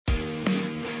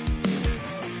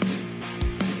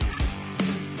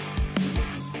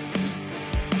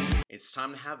It's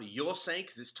time to have your say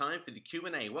because it's time for the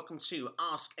Q&A. Welcome to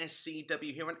Ask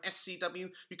SCW here on SCW.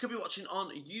 You could be watching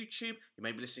on YouTube. You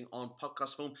may be listening on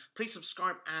podcast form. Please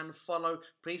subscribe and follow.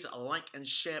 Please like and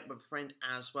share with a friend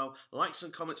as well. Likes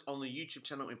and comments on the YouTube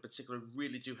channel in particular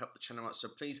really do help the channel out. So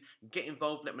please get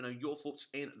involved. Let me know your thoughts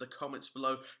in the comments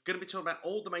below. Going to be talking about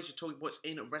all the major talking points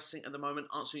in wrestling at the moment,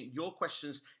 answering your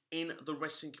questions in the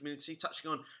wrestling community,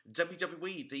 touching on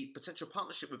WWE, the potential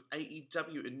partnership with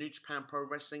AEW and New Japan Pro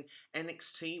Wrestling,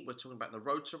 NXT, we're talking about the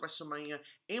road to WrestleMania,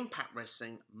 Impact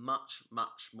Wrestling, much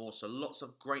more. So lots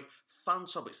of great fun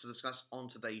topics to discuss on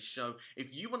today's show.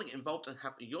 If you want to get involved and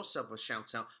have yourself a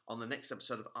shout out on the next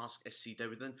episode of Ask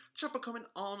SCW, then drop a comment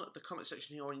on the comment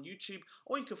section here on YouTube,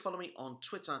 or you can follow me on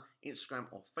Twitter, Instagram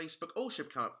or Facebook. All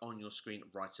should come up on your screen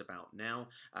right about now.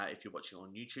 If you're watching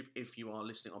on YouTube, if you are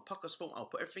listening on podcast form, I'll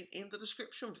put everything in the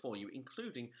description for you,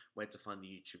 including where to find the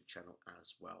YouTube channel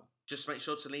as well. Just make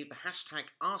sure to leave the hashtag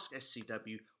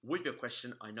AskSCW with your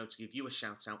question. I know to give you a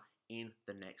shout out in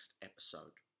the next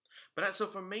episode. But that's all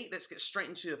from me. Let's get straight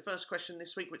into the first question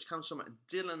this week, which comes from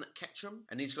Dylan Ketchum.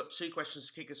 And he's got two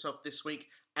questions to kick us off this week.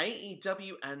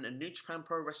 AEW and New Japan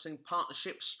Pro Wrestling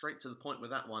partnership, straight to the point with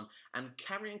that one. And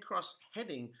Karrion Kross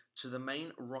heading to the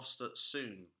main roster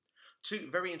soon. Two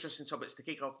very interesting topics to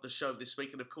kick off the show this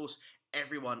week, and of course,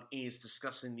 everyone is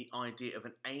discussing the idea of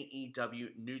an AEW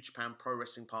New Japan Pro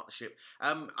Wrestling partnership.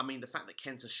 The fact that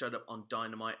Kenta showed up on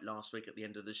Dynamite last week at the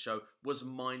end of the show was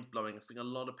mind-blowing. I think a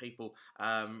lot of people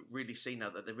really see now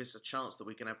that there is a chance that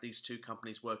we can have these two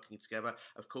companies working together.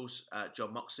 Of course,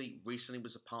 Jon Moxley recently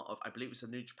was a part of, I believe it was the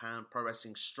New Japan Pro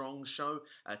Wrestling Strong show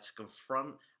to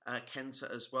confront Kenta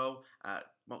as well.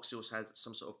 Moxley also had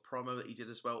some sort of promo that he did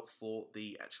as well for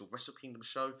the actual Wrestle Kingdom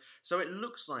show. So it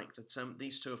looks like that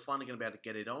these two are finally going to be able to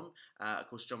get it on. Of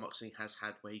course, Jon Moxley has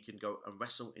had where he can go and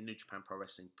wrestle in New Japan Pro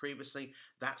Wrestling previously.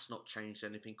 That's not changed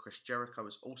anything. Chris Jericho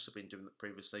has also been doing that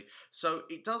previously. So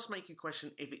it does make you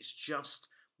question if it's just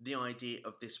the idea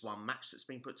of this one match that's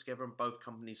being put together and both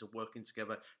companies are working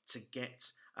together to get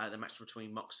the match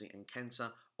between Moxley and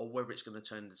Kenta, or whether it's going to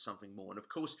turn into something more. And of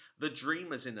course, the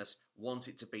dreamers in us want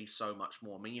it to be so much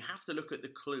more. I mean, you have to look at the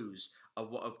clues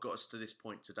of what have got us to this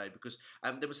point today, because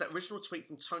there was that original tweet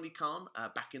from Tony Khan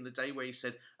back in the day where he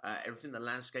said everything in the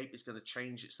landscape is going to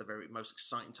change. It's the very most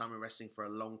exciting time in wrestling for a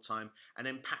long time. And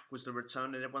then Pac was the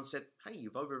return, and everyone said, hey,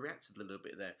 you've overreacted a little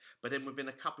bit there. But then within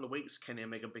a couple of weeks, Kenny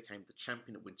Omega became the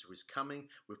champion at Winter is Coming.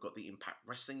 We've got the Impact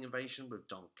Wrestling invasion with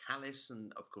Don Callis,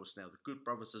 and of course now the Good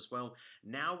Brothers as well.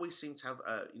 Now we seem to have,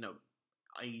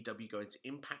 AEW going to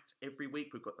Impact every week.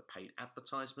 We've got the paid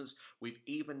advertisements. We've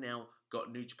even now got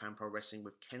New Japan Pro Wrestling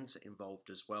with Kenta involved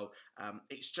as well.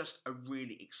 It's just a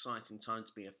really exciting time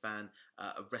to be a fan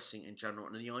of wrestling in general.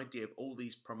 And the idea of all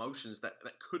these promotions that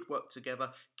could work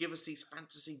together, give us these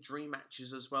fantasy dream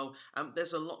matches as well.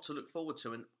 There's a lot to look forward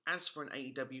to. And as for an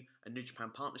AEW and New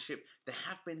Japan partnership, there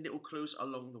have been little clues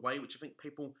along the way, which I think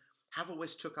people have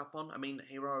always took up on. I mean,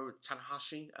 Hiromu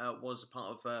Tanahashi was a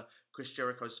part of Chris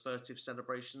Jericho's 30th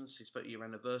celebrations, his 30-year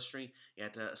anniversary. He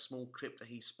had a small clip that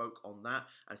he spoke on that.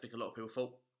 And I think a lot of people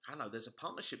thought, hello, there's a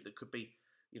partnership that could be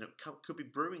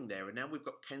brewing there. And now we've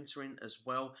got Kenta in as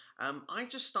well. I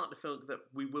just start to feel that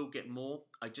we will get more.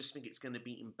 I just think it's going to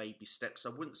be in baby steps. I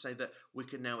wouldn't say that we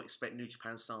can now expect New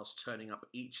Japan stars turning up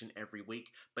each and every week,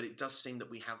 but it does seem that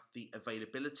we have the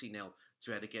availability now to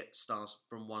be able to get stars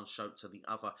from one show to the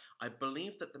other. I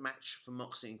believe that the match for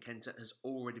Moxley and Kenta has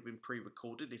already been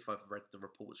pre-recorded, if I've read the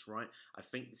reports right. I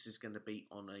think this is going to be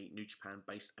on a New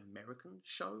Japan-based American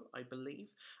show, I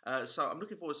believe. So I'm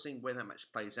looking forward to seeing where that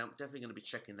match plays out. Definitely going to be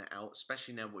checking that out,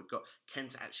 especially now we've got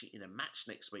Kenta actually in a match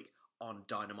next week on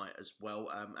Dynamite as well.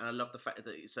 And I love the fact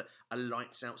that it's a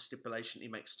lights out stipulation.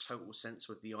 It makes total sense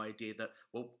with the idea that,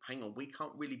 well, hang on, we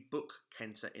can't really book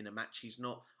Kenta in a match. He's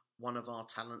not one of our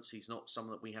talents. He's not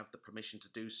someone that we have the permission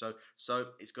to do so. So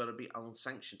it's got to be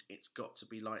unsanctioned. It's got to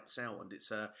be lights out. And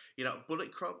it's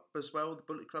Bullet Club as well. The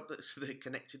Bullet Club that's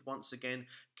connected once again.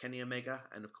 Kenny Omega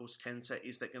and of course Kenta.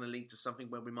 Is that going to lead to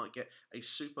something where we might get a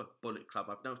super Bullet Club?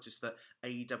 I've noticed that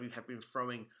AEW have been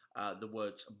throwing the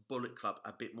words Bullet Club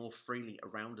a bit more freely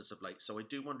around as of late. So I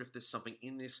do wonder if there's something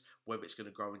in this, whether it's going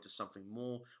to grow into something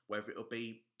more, whether it'll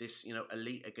be this,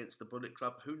 Elite against the Bullet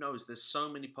Club. Who knows? There's so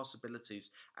many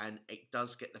possibilities, and it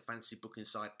does get the fantasy booking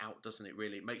side out, doesn't it,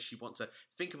 really? It makes you want to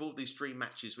think of all these dream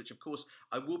matches, which, of course,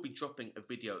 I will be dropping a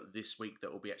video this week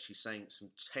that will be actually saying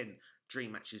some 10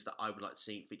 dream matches that I would like to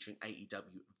see featuring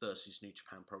AEW versus New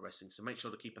Japan Pro Wrestling. So make sure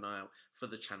to keep an eye out for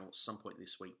the channel at some point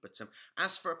this week. But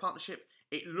as for a partnership,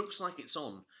 It looks like it's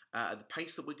on. The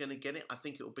pace that we're going to get it, I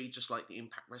think it will be just like the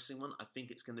Impact Wrestling one. I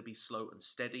think it's going to be slow and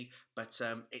steady, but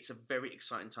it's a very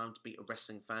exciting time to be a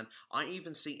wrestling fan. I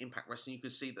even see Impact Wrestling. You can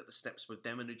see that the steps with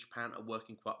them in New Japan are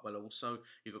working quite well also.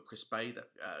 You've got Chris Bay that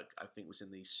I think was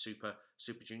in the Super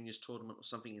Juniors tournament or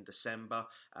something in December.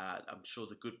 I'm sure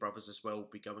the Good Brothers as well will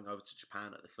be going over to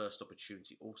Japan at the first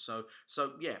opportunity also.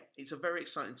 So yeah, it's a very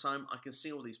exciting time. I can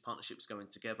see all these partnerships going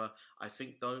together. I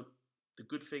think though, the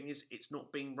good thing is it's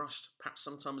not being rushed. Perhaps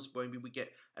sometimes maybe we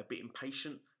get a bit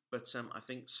impatient, but I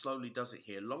think slowly does it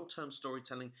here. Long-term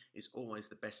storytelling is always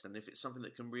the best, and if it's something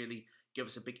that can really give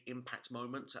us a big impact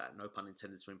moment, no pun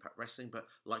intended to Impact Wrestling, but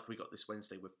like we got this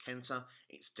Wednesday with Kenta,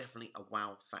 it's definitely a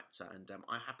wow factor, and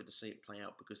I'm happy to see it play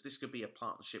out because this could be a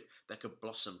partnership that could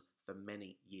blossom for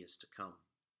many years to come.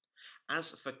 As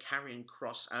for Karrion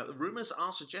Kross, rumours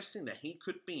are suggesting that he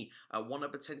could be one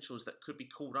of the potentials that could be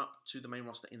called up to the main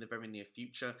roster in the very near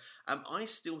future. I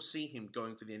still see him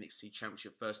going for the NXT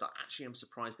Championship first. I actually am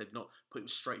surprised they've not put him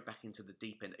straight back into the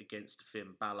deep end against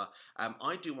Finn Balor.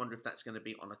 I do wonder if that's going to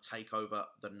be on a takeover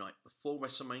the night before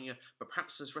WrestleMania, but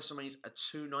perhaps as WrestleMania's a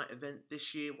two-night event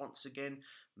this year once again,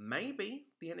 maybe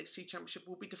the NXT Championship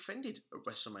will be defended at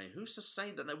WrestleMania. Who's to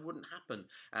say that that wouldn't happen?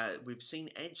 We've seen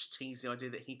Edge tease the idea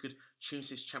that he could choose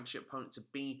his championship opponent to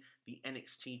be the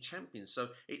NXT champion. So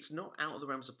it's not out of the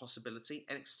realms of possibility.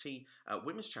 NXT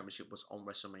Women's Championship was on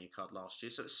WrestleMania card last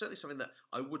year, so it's certainly something that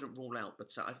I wouldn't rule out.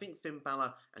 But I think Finn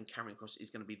Balor and Karrion Kross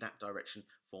is going to be that direction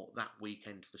for that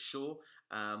weekend for sure.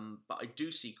 But I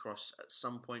do see Kross at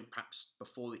some point, perhaps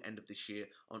before the end of this year,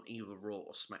 on either Raw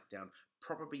or SmackDown,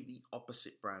 probably the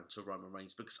opposite brand to Roman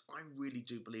Reigns, because I really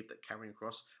do believe that Karrion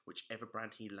Kross, whichever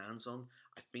brand he lands on,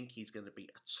 I think he's going to be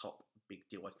a top big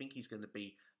deal. I think he's going to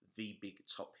be the big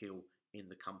top heel in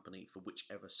the company for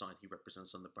whichever side he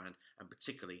represents on the brand, and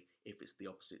particularly if it's the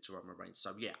opposite to Roman Reigns.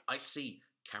 So yeah, I see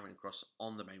Karrion Kross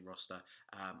on the main roster.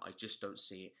 I just don't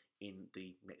see it in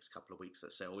the next couple of weeks,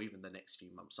 let's say, or even the next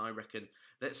few months. I reckon,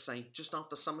 let's say, just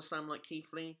after SummerSlam like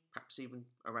Keith Lee, perhaps even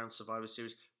around Survivor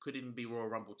Series, could even be Royal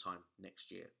Rumble time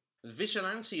next year.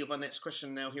 Vigilante of our next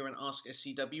question now here on Ask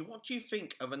SCW. What do you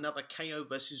think of another KO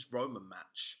versus Roman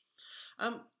match?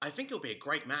 I think it'll be a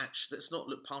great match. Let's not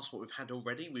look past what we've had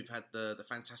already. We've had the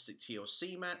fantastic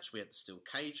TLC match. We had the Steel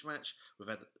Cage match. We've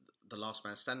had the Last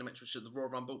Man Standing match, which at the Royal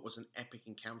Rumble was an epic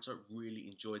encounter. Really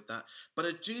enjoyed that. But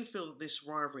I do feel that this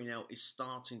rivalry now is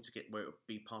starting to get where it would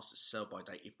be past its sell-by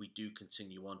date if we do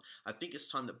continue on. I think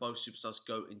it's time that both superstars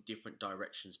go in different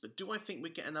directions. But do I think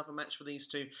we get another match for these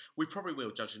two? We probably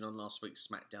will, judging on last week's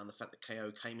SmackDown. The fact that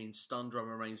KO came in, stunned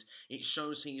Roman Reigns, it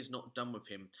shows he is not done with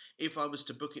him. If I was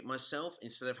to book it myself,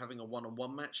 instead of having a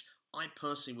one-on-one match, I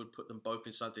personally would put them both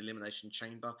inside the Elimination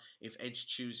Chamber. If Edge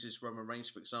chooses Roman Reigns,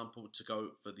 for example, to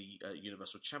go for the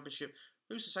Universal Championship,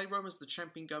 who's to say Roman's the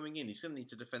champion going in? He's going to need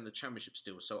to defend the championship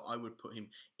still, so I would put him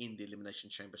in the Elimination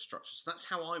Chamber structure. So that's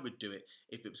how I would do it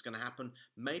if it was going to happen.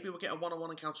 Maybe we'll get a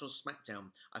one-on-one encounter on SmackDown.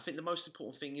 I think the most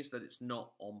important thing is that it's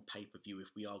not on pay-per-view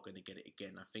if we are going to get it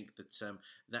again. I think that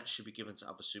that should be given to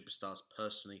other superstars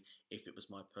personally if it was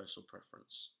my personal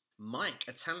preference. Mike,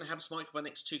 Italian Habs Mike, for our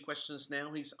next two questions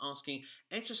now. He's asking,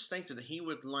 Edge has stated that he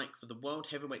would like for the World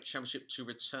Heavyweight Championship to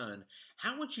return.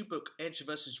 How would you book Edge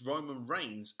versus Roman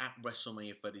Reigns at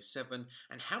WrestleMania 37?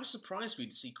 And how surprised were you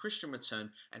to see Christian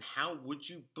return? And how would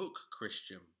you book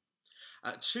Christian?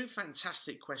 Two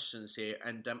fantastic questions here,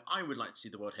 and I would like to see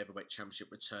the World Heavyweight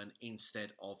Championship return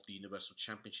instead of the Universal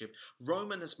Championship.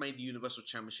 Roman has made the Universal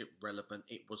Championship relevant.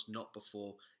 It was not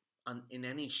before. In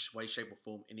any way, shape or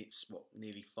form in its,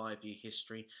 nearly 5-year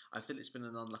history. I feel it's been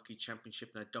an unlucky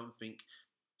championship, and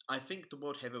I think the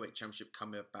World Heavyweight Championship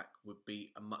coming back would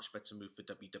be a much better move for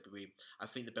WWE. I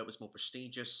think the belt was more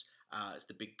prestigious. It's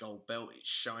the big gold belt. It's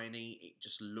shiny. It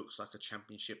just looks like a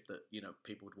championship that,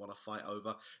 people would want to fight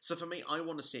over. So for me, I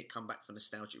want to see it come back for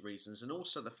nostalgic reasons. And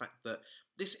also the fact that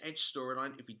this Edge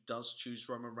storyline, if he does choose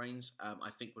Roman Reigns,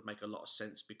 I think would make a lot of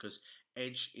sense because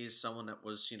Edge is someone that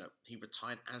was, he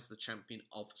retired as the champion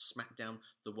of SmackDown.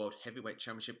 The World Heavyweight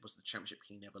Championship was the championship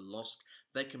he never lost.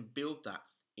 They can build that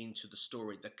into the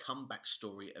story, the comeback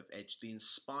story of Edge, the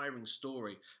inspiring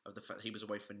story of the fact that he was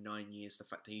away for 9 years, the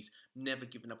fact that he's never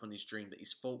given up on his dream, that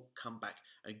he's fought, come back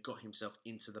and got himself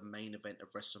into the main event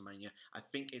of WrestleMania. I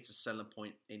think it's a selling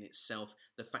point in itself.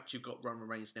 The fact you've got Roman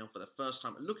Reigns now for the first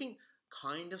time, looking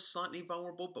kind of slightly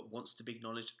vulnerable, but wants to be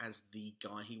acknowledged as the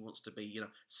guy. He wants to be,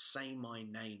 say my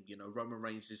name. Roman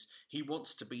Reigns he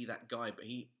wants to be that guy, but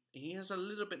he he has a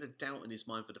little bit of doubt in his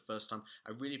mind for the first time.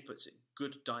 It really puts a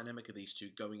good dynamic of these two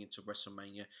going into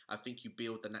WrestleMania. I think you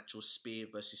build the natural spear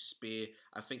versus spear.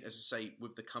 I think, as I say,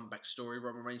 with the comeback story,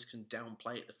 Roman Reigns can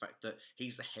downplay it. The fact that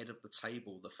he's the head of the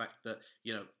table, the fact that,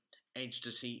 Edge,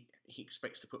 he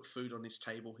expects to put food on his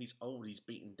table. He's old, he's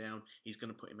beaten down, he's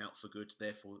going to put him out for good.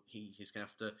 Therefore, he's going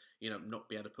to have to, not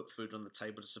be able to put food on the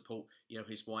table to support,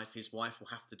 his wife. His wife will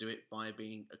have to do it by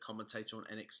being a commentator on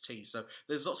NXT. So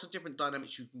there's lots of different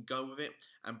dynamics you can go with it,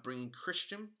 and bringing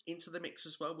Christian into the mix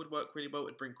as well would work really well. It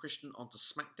would bring Christian onto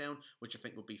SmackDown, which I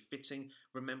think would be fitting.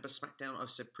 Remember, SmackDown, I've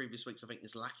said previous weeks, I think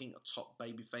is lacking a top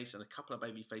babyface and a couple of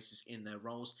babyfaces in their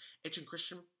roles. Edge and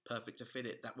Christian, perfect to fit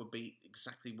it. That would be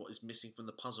exactly what is missing from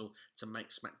the puzzle to make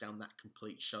SmackDown that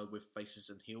complete show with faces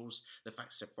and heels. The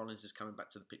fact Seth Rollins is coming back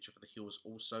to the picture for the heels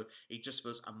also, it just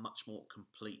feels a much more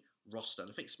complete roster.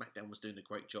 And I think SmackDown was doing a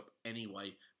great job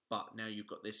anyway, but now you've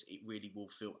got this, it really will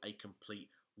feel a complete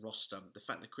roster. The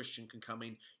fact that Christian can come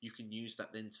in, you can use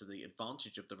that then to the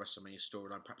advantage of the WrestleMania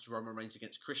storyline. Perhaps Roman Reigns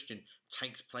against Christian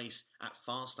takes place at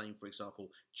Fastlane, for example.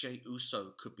 Jey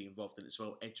Uso could be involved in it as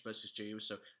well. Edge versus Jey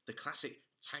Uso. The classic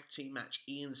tag team match,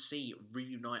 E&C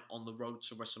reunite on the road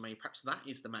to WrestleMania. Perhaps that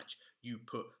is the match you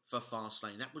put for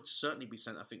Fastlane. That would certainly be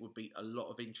something I think would be a lot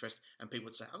of interest, and people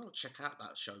would say, I'm going to check out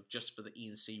that show just for the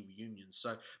E&C reunion.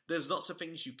 So there's lots of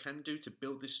things you can do to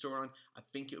build this storyline. I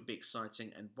think it would be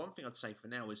exciting, and one thing I'd say for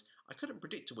now is I couldn't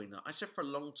predict a winner. I said for a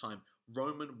long time,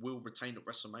 Roman will retain at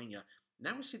WrestleMania.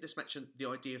 Now we see this match and the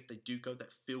idea if they do go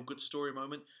that feel-good story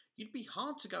moment, you'd be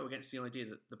hard to go against the idea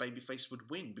that the babyface would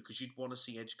win because you'd want to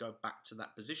see Edge go back to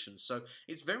that position. So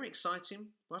it's very exciting.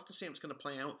 We'll have to see how it's going to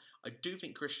play out. I do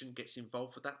think Christian gets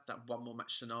involved with that one more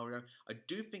match scenario. I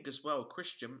do think as well,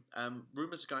 Christian,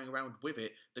 rumours are going around with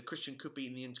it that Christian could be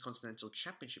in the Intercontinental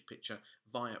Championship picture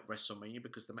via WrestleMania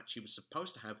because the match he was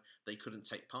supposed to have they couldn't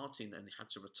take part in and had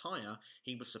to retire.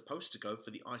 He was supposed to go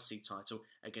for the IC title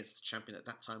against the champion at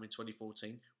that time in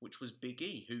 2014, which was Big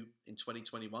E, who in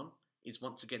 2021 is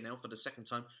once again now for the second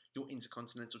time your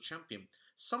Intercontinental Champion.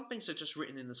 Some things are just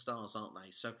written in the stars, aren't they?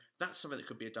 So that's something that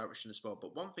could be a direction as well.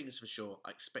 But one thing is for sure,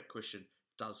 I expect Christian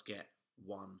does get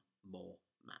one more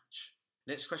match.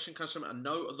 Next question comes from a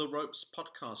Know the Ropes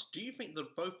podcast. Do you think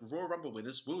that both Royal Rumble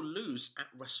winners will lose at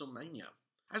WrestleMania?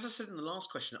 As I said in the last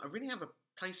question, I really have a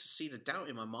place to see the doubt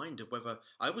in my mind of whether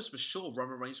I was for sure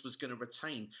Roman Reigns was going to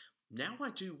retain. Now I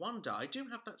do wonder. I do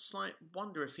have that slight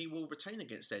wonder if he will retain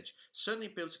against Edge. Certainly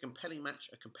builds a compelling match,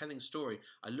 a compelling story.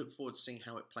 I look forward to seeing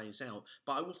how it plays out.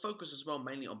 But I will focus as well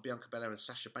mainly on Bianca Belair and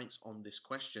Sasha Banks on this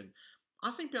question.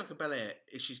 I think Bianca Belair,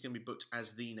 if she's going to be booked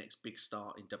as the next big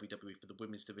star in WWE for the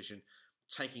women's division,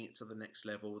 taking it to the next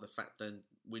level, the fact that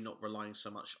we're not relying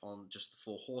so much on just the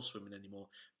 4 horsewomen anymore,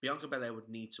 Bianca Belair would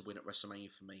need to win at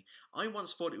WrestleMania for me. I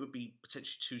once thought it would be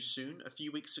potentially too soon a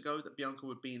few weeks ago that Bianca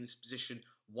would be in this position,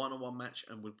 one-on-one match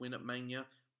and would win at Mania,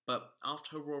 but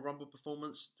after her Royal Rumble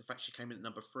performance, the fact she came in at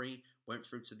number 3, went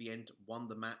through to the end, won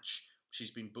the match,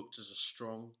 she's been booked as a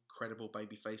strong, credible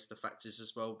babyface. The fact is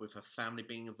as well, with her family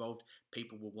being involved,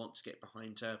 people will want to get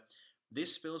behind her.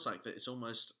 This feels like that it's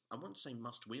almost, I wouldn't say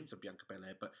must win for Bianca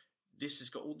Belair, but this has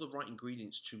got all the right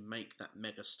ingredients to make that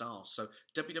mega star. So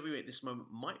WWE at this moment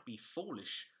might be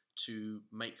foolish to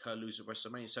make her lose at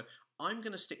WrestleMania. So I'm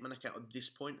going to stick my neck out at this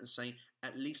point and say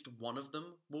at least one of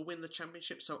them will win the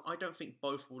championship. So I don't think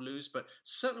both will lose, but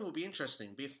certainly will be interesting.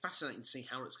 It'll be fascinating to see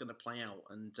how it's going to play out.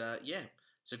 And yeah,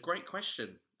 it's a great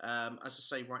question. As I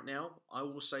say right now, I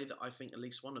will say that I think at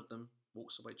least one of them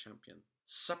walks away champion.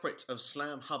 Separate of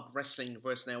Slam Hub Wrestling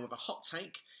versus now with a hot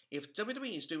take. If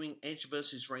WWE is doing Edge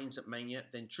versus Reigns at Mania,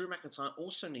 then Drew McIntyre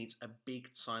also needs a big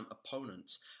time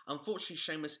opponent. Unfortunately,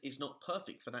 Sheamus is not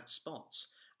perfect for that spot.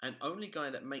 And only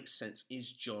guy that makes sense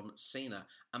is John Cena.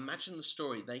 Imagine the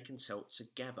story they can tell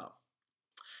together.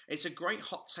 It's a great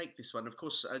hot take, this one. Of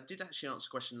course, I did actually answer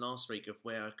a question last week of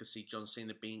where I could see John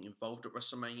Cena being involved at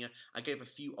WrestleMania. I gave a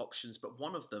few options, but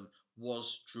one of them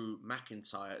was Drew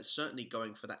McIntyre, certainly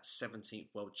going for that 17th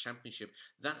World Championship.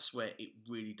 That's where it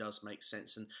really does make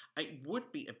sense. And it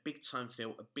would be a big-time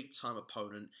feel, a big-time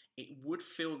opponent. It would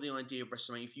fill the idea of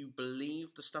WrestleMania. If you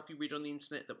believe the stuff you read on the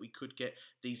internet, that we could get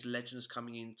these legends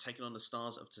coming in, taking on the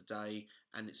stars of today,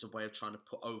 and it's a way of trying to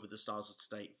put over the stars of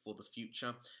today for the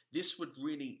future. This would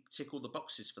really tick all the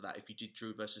boxes for that if you did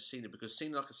Drew versus Cena, because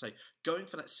Cena, like I say, going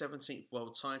for that 17th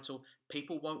world title,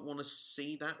 People won't want to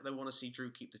see that. They want to see Drew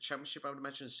keep the championship, I would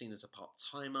imagine, seen as a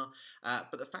part-timer.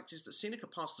 But the fact is that Cena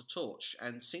could pass the torch,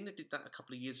 and Cena did that a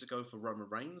couple of years ago for Roman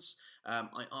Reigns.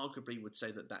 I arguably would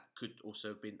say that that could also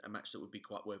have been a match that would be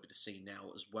quite worthy to see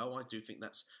now as well. I do think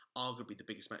that's arguably the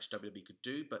biggest match WWE could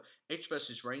do, but Edge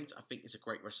versus Reigns, I think, is a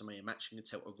great WrestleMania match. You can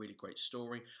tell a really great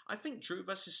story. I think Drew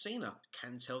versus Cena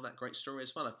can tell that great story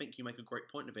as well. I think you make a great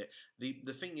point of it.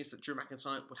 The thing is that Drew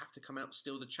McIntyre would have to come out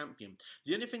still the champion.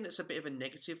 The only thing that's a bit of a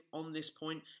negative on this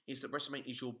point is that WrestleMania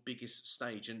is your biggest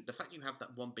stage, and the fact you have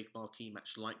that one big marquee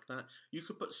match like that, you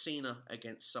could put Cena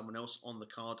against someone else on the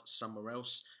card somewhere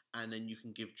else, and then you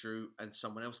can give Drew and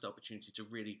someone else the opportunity to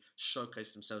really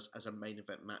showcase themselves as a main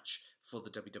event match for the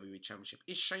WWE Championship.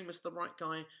 Is Sheamus the right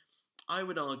guy? I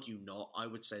would argue not. I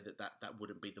would say that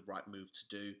wouldn't be the right move to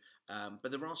do.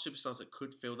 But there are superstars that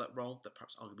could fill that role, that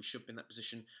perhaps arguably should be in that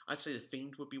position. I'd say The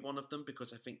Fiend would be one of them,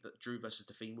 because I think that Drew versus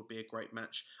The Fiend would be a great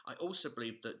match. I also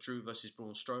believe that Drew versus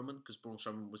Braun Strowman, because Braun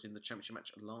Strowman was in the championship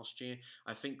match last year.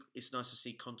 I think it's nice to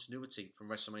see continuity from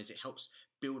WrestleMania. It helps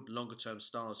build longer term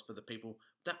stars for the people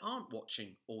that aren't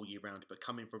watching all year round but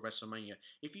come in for WrestleMania.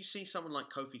 If you see someone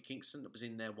like Kofi Kingston that was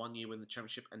in there one year winning the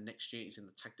championship and next year he's in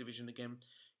the tag division again,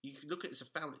 you look at it as a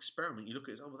failed experiment. You look at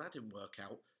it as, oh, well, that didn't work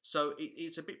out. So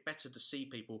it's a bit better to see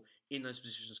people in those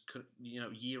positions,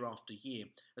 year after year.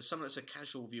 As someone that's a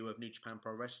casual viewer of New Japan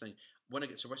Pro Wrestling, when I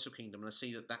get to Wrestle Kingdom and I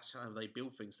see that that's how they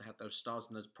build things, they have those stars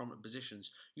in those prominent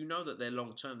positions, you know that they're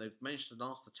long term. They've managed to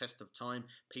last the test of time,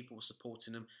 people are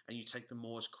supporting them, and you take them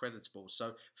more as creditable.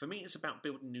 So for me, it's about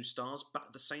building new stars, but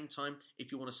at the same time,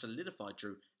 if you want to solidify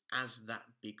Drew as that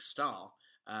big star,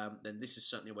 then this is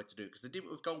certainly a way to do it. Because they did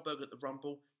it with Goldberg at the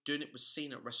Rumble, doing it with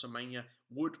Cena at WrestleMania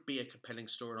would be a compelling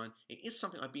storyline. It is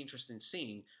something I'd be interested in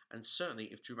seeing, and certainly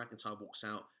if Drew McIntyre walks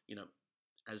out,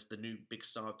 as the new big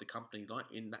star of the company, like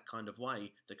in that kind of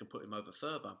way, that can put him over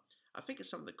further, I think it's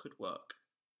something that could work.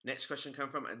 Next question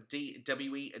comes from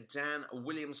DWE Dan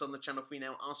Williams on the channel for you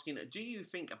now, asking, do you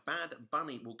think Bad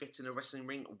Bunny will get in a wrestling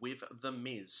ring with The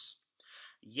Miz?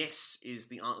 Yes is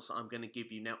the answer I'm going to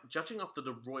give you. Now, judging after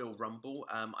the Royal Rumble,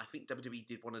 I think WWE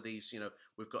did one of these,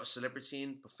 we've got a celebrity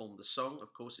in, perform the song.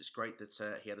 Of course, it's great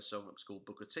that he had a song that was called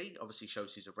Booker T. Obviously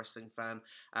shows he's a wrestling fan.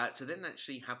 To then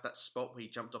actually have that spot where he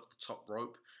jumped off the top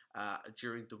rope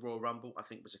during the Royal Rumble, I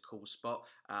think was a cool spot.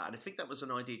 And I think that was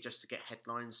an idea just to get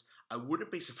headlines. I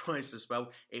wouldn't be surprised as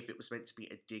well if it was meant to be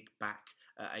a dig back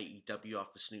AEW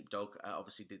after Snoop Dogg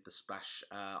obviously did the splash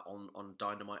on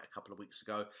Dynamite a couple of weeks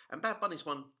ago. And Bad Bunny's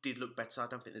one did look better. I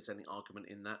don't think there's any argument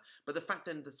in that. But the fact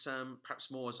then that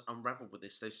perhaps more has unravelled with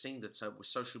this, they've seen that with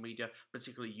social media,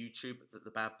 particularly YouTube, that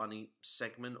the Bad Bunny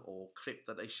segment or clip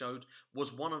that they showed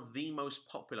was one of the most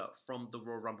popular from the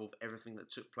Royal Rumble of everything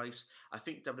that took place. I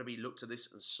think WWE looked at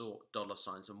this and saw dollar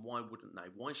signs, and why wouldn't they?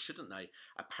 Why shouldn't they?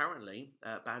 Apparently,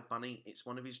 Bad Bunny, it's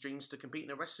one of his dreams to compete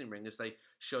in a wrestling ring, as they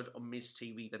showed on Miz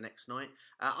TV the next night.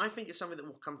 I think it's something that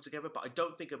will come together, but I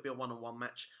don't think it'll be a one-on-one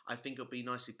match. I think it'll be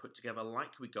nicely put together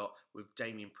like we got with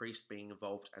Damian Priest being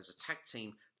involved as a tag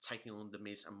team, taking on The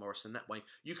Miz and Morrison. That way,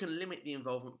 you can limit the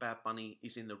involvement Bad Bunny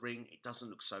is in the ring. It doesn't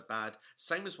look so bad.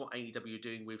 Same as what AEW are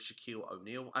doing with Shaquille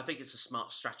O'Neal. I think it's a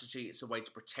smart strategy. It's a way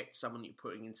to protect someone you're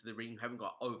putting into the ring. You haven't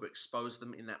got to overexpose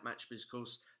them in that match because, of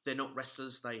course, they're not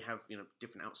wrestlers. They have,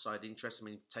 different outside interests.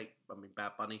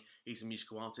 Bad Bunny, he's a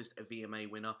musical artist, a VMA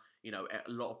winner.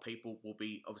 A lot of people will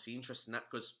be obviously interested in that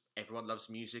because everyone loves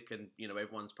music, and,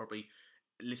 everyone's probably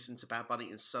listen to Bad Bunny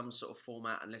in some sort of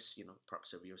format, unless,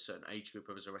 perhaps if you're a certain age group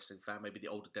or as a wrestling fan, maybe the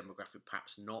older demographic,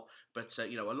 perhaps not. But,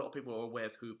 a lot of people are aware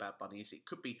of who Bad Bunny is. It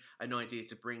could be an idea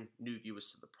to bring new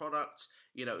viewers to the product,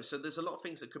 so there's a lot of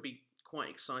things that could be quite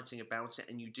exciting about it,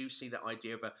 and you do see that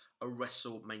idea of a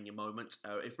WrestleMania moment.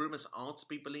 If rumours are to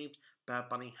be believed, Bad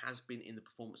Bunny has been in the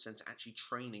Performance Center actually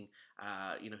training.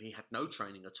 He had no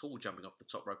training at all jumping off the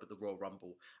top rope at the Royal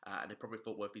Rumble. And they probably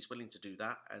thought, well, if he's willing to do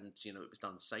that and, it was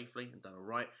done safely and done all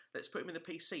right, let's put him in the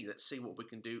PC. Let's see what we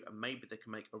can do. And maybe they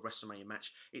can make a WrestleMania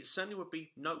match. It certainly would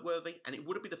be noteworthy. And it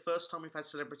wouldn't be the first time we've had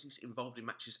celebrities involved in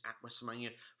matches at WrestleMania.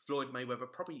 Floyd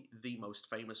Mayweather, probably the most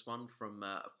famous one from,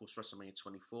 of course, WrestleMania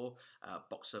 24.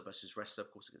 Boxer versus wrestler,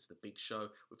 of course, against The Big Show.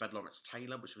 We've had Lawrence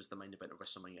Taylor, which was the main event of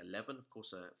WrestleMania 11. Of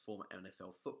course, a former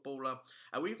NFL footballer.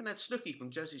 We even had Snooki from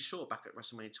Jersey Shore back at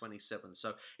WrestleMania 27.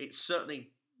 So it's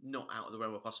certainly not out of the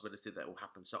realm of possibility that will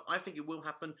happen. So I think it will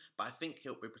happen, but I think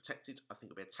he'll be protected. I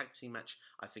think it'll be a tag team match.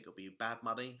 I think it'll be Bad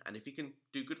Bunny. And if he can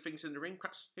do good things in the ring,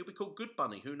 perhaps he'll be called Good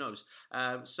Bunny. Who knows?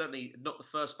 Certainly not the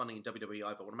first Bunny in WWE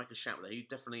either. I want to make a shout there. He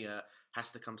definitely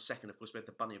has to come second. Of course, we had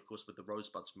the Bunny, of course, with the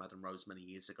Rosebuds from Adam Rose many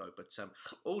years ago. But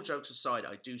all jokes aside,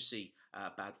 I do see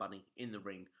Bad Bunny in the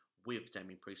ring with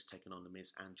Damien Priest taking on The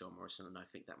Miz and John Morrison, and I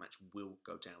think that match will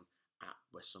go down at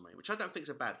WrestleMania, which I don't think is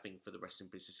a bad thing for the wrestling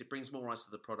business. It brings more eyes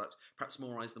to the product, perhaps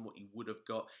more eyes than what you would have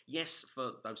got. Yes,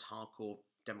 for those hardcore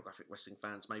demographic wrestling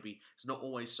fans, maybe it's not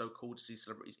always so cool to see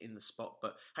celebrities in the spot,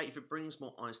 but hey, if it brings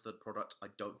more eyes to the product, I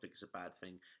don't think it's a bad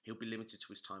thing. He'll be limited to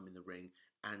his time in the ring,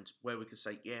 and where we could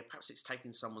say, yeah, perhaps it's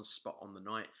taking someone's spot on the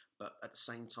night, but at the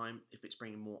same time, if it's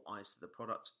bringing more eyes to the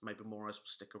product, maybe more eyes will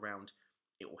stick around.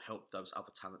 It will help those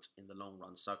other talents in the long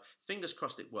run. So fingers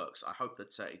crossed it works. I hope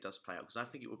that it does play out, because I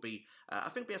think it would be, a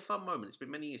fun moment. It's been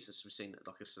many years since we've seen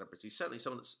like a celebrity, certainly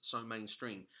someone that's so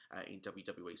mainstream in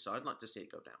WWE. So I'd like to see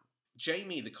it go down.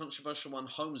 Jamie, the controversial one,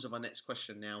 homes of our next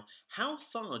question now. How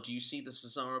far do you see the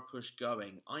Cesaro push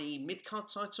going, i.e. mid-card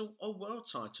title or world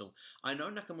title? I know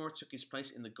Nakamura took his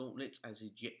place in the gauntlet as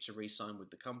he'd yet to re-sign with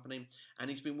the company, and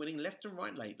he's been winning left and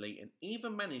right lately, and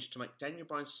even managed to make Daniel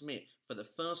Bryan submit for the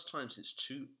first time since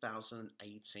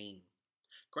 2018.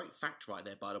 Great fact right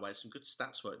there, by the way. Some good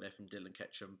stats work there from Dylan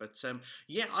Ketchum. But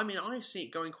yeah, I mean, I see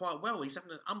it going quite well. He's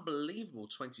having an unbelievable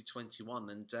 2021.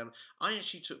 And I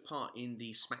actually took part in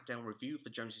the SmackDown review for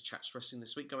Jonesy Chats Wrestling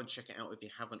this week. Go and check it out if you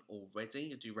haven't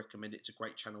already. I do recommend it. It's a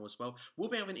great channel as well. We'll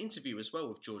be having an interview as well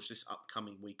with George this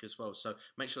upcoming week as well. So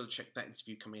make sure to check that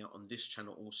interview coming out on this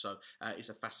channel also. It's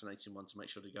a fascinating one to make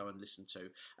sure to go and listen to.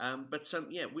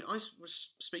 Yeah, I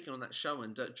was speaking on that show,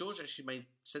 and George actually made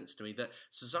sense to me that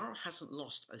Cesaro hasn't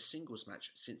lost a singles match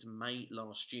since May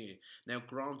last year. Now,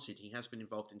 granted, he has been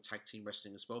involved in tag team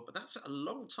wrestling as well, but that's a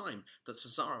long time that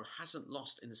Cesaro hasn't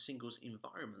lost in a singles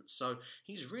environment. So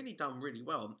he's really done really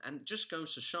well, and just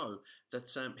goes to show that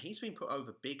he's been put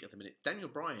over big at the minute. Daniel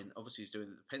Bryan obviously is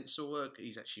doing the pencil work.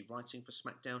 He's actually writing for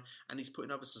SmackDown, and he's putting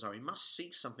over Cesaro. He must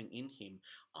see something in him.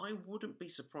 I wouldn't be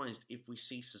surprised if we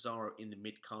see Cesaro in the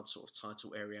mid-card sort of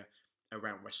title area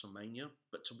around WrestleMania,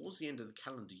 but towards the end of the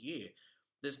calendar year,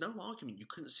 there's no argument you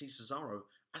couldn't see Cesaro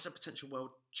as a potential World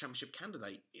Championship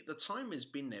candidate. The time has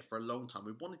been there for a long time.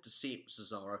 We wanted to see it with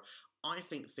Cesaro. I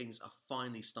think things are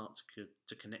finally starting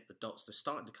to connect the dots. They're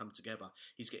starting to come together.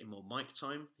 He's getting more mic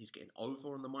time. He's getting over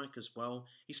on the mic as well.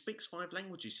 He speaks 5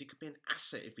 languages. He could be an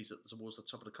asset if he's towards the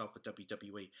top of the card for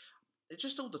WWE. It's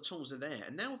just all the tools are there.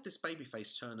 And now with this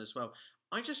babyface turn as well,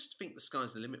 I just think the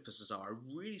sky's the limit for Cesaro.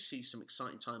 I really see some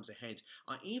exciting times ahead.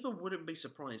 I even wouldn't be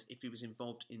surprised if he was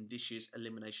involved in this year's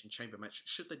Elimination Chamber match,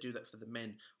 should they do that for the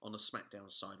men on the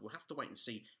SmackDown side. We'll have to wait and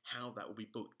see how that will be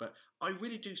booked. But I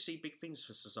really do see big things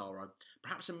for Cesaro.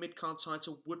 Perhaps a mid-card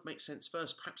title would make sense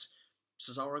first. Perhaps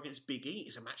Cesaro against Big E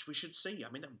is a match we should see.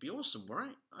 I mean, that would be awesome,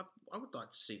 right? I would like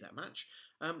to see that match.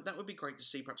 That would be great to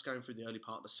see, perhaps going through the early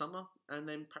part of the summer, and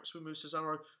then perhaps we move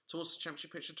Cesaro towards the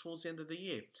championship picture towards the end of the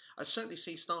year. I certainly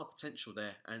see star potential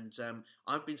there, and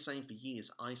I've been saying for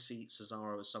years, I see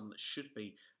Cesaro as someone that should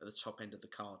be at the top end of the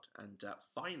card, and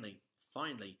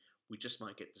finally, we just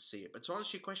might get to see it. But to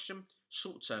answer your question,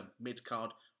 short term, mid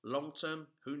card, long term,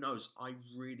 who knows? I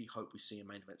really hope we see a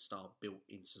main event star built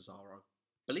in Cesaro.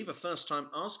 Believe a first-time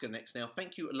asker next now.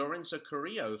 Thank you, Lorenzo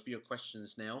Carrillo, for your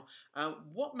questions now.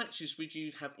 What matches would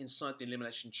you have inside the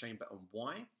Elimination Chamber and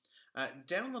why?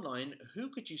 Down the line, who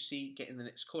could you see getting the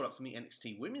next call-up from the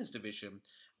NXT Women's Division?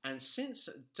 And since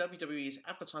WWE is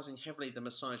advertising heavily the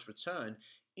Messiah's return,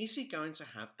 is he going to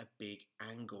have a big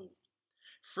angle?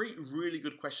 3 really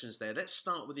good questions there. Let's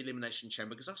start with the Elimination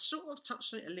Chamber, because I've sort of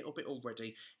touched on it a little bit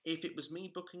already. If it was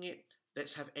me booking it,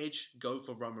 let's have Edge go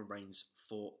for Roman Reigns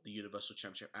for the Universal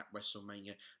Championship at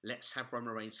WrestleMania. Let's have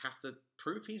Roman Reigns have to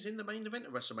prove he's in the main event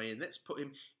at WrestleMania. Let's put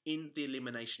him in the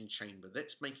Elimination Chamber.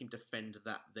 Let's make him defend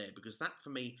that there, because that, for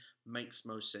me, makes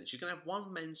most sense. You're going to have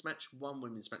 1 men's match, 1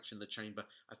 women's match in the chamber.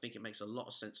 I think it makes a lot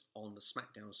of sense on the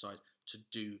SmackDown side to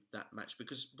do that match,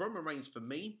 because Roman Reigns, for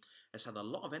me, has had a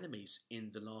lot of enemies in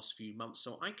the last few months,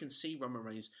 so I can see Roman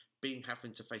Reigns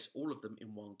having to face all of them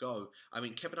in one go. I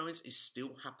mean, Kevin Owens is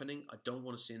still happening. I don't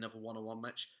want to see another one-on-one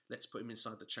match. Let's put him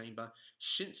inside the chamber.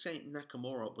 Shinsuke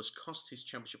Nakamura was cost his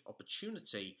championship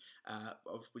opportunity,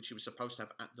 which he was supposed to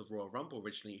have at the Royal Rumble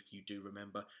originally, if you do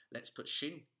remember. Let's put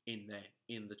Shin in there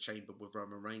in the chamber with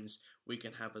Roman Reigns. We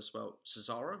can have as well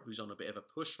Cesaro, who's on a bit of a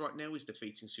push right now. He's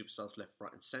defeating superstars left,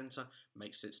 right and centre.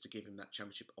 Makes sense to give him that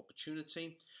championship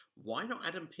opportunity. Why not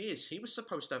Adam Pearce? He was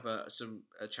supposed to have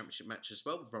a championship match as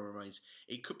well with Roman Reigns.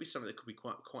 It could be something that could be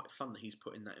quite fun that he's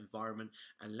put in that environment.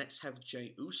 And let's have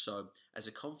Jey Uso as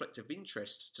a conflict of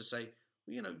interest to say,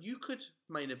 well, you know, you could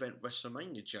main event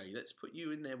WrestleMania, Jey. Let's put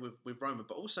you in there with Roman.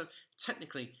 But also,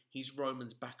 technically, he's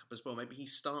Roman's backup as well. Maybe he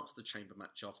starts the chamber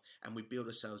match off and we build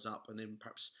ourselves up. And then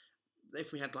perhaps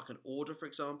if we had like an order, for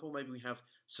example, maybe we have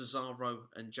Cesaro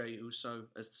and Jey Uso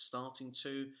as the starting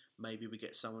two. Maybe we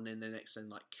get someone in there next then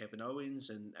like Kevin Owens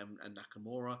and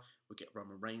Nakamura. We get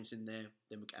Roman Reigns in there.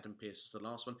 Then we get Adam Pearce as the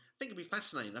last one. I think it'd be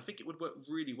fascinating. I think it would work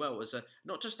really well as a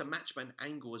not just a match but an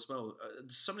angle as well.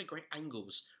 There's so many great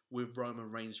angles with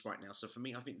Roman Reigns right now. So for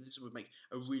me, I think this would make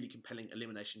a really compelling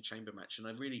Elimination Chamber match. And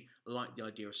I really like the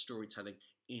idea of storytelling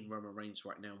in Roman Reigns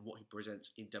right now and what he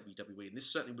presents in WWE. And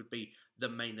this certainly would be the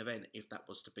main event if that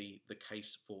was to be the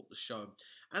case for the show.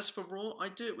 As for Raw, I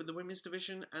do it with the women's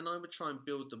division, and I would try and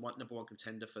build the number one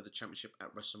contender for the championship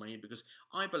at WrestleMania, because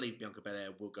I believe Bianca Belair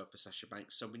will go for Sasha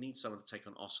Banks. So we need someone to take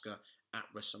on Asuka at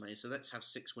WrestleMania. So let's have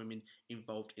 6 women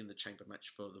involved in the chamber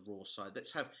match for the Raw side.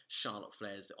 Let's have Charlotte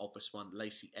Flair as the obvious one,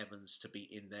 Lacey Evans to be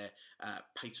in there,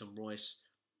 Peyton Royce,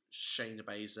 Shayna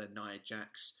Baszler, Nia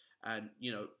Jax. And,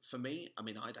 you know, for me, I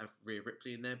mean, I'd have Rhea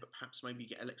Ripley in there, but perhaps maybe you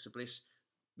get Alexa Bliss.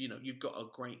 You know, you've got a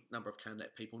great number of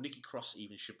candidate people. Nikki Cross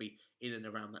even should be in and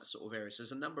around that sort of area. So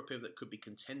there's a number of people that could be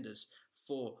contenders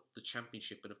for the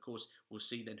championship. And of course, we'll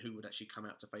see then who would actually come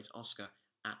out to face Asuka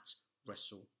at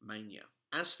WrestleMania.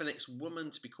 As for next woman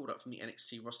to be called up from the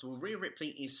NXT roster, well, Rhea Ripley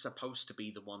is supposed to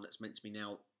be the one that's meant to be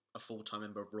now a full-time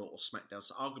member of Raw or SmackDown.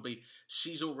 So arguably,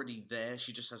 she's already there.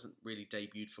 She just hasn't really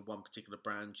debuted for one particular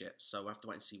brand yet. So I have to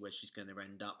wait and see where she's going to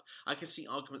end up. I can see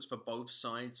arguments for both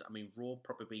sides. I mean, Raw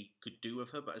probably could do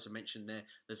with her, but as I mentioned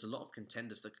there's a lot of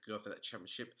contenders that could go for that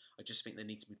championship. I just think they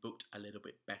need to be booked a little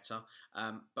bit better.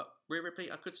 But Rhea Ripley,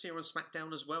 I could see her on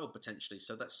SmackDown as well, potentially.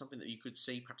 So that's something that you could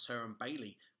see. Perhaps her and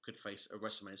Bayley could face a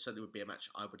WrestleMania. Certainly would be a match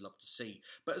I would love to see.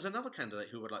 But as another candidate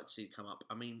who I'd like to see come up,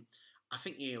 I mean, I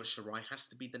think Io Shirai has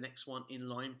to be the next one in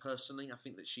line. Personally, I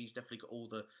think that she's definitely got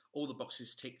all the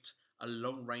boxes ticked. A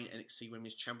long reign NXT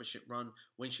Women's Championship run.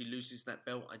 When she loses that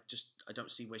belt, I don't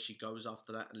see where she goes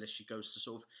after that unless she goes to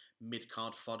sort of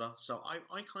mid-card fodder. So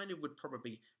I kind of would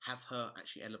probably have her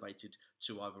actually elevated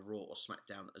to either Raw or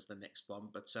SmackDown as the next one.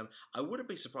 But I wouldn't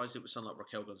be surprised if it was someone like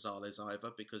Raquel Gonzalez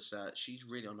either, because she's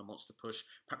really on a monster push.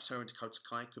 Perhaps her and Dakota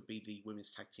Kai could be the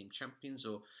Women's Tag Team Champions,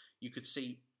 or you could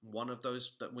see one of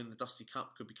those that win the Dusty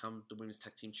Cup could become the Women's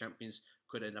Tag Team Champions,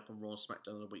 could end up on Raw and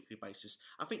SmackDown on a weekly basis.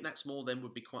 I think that's more then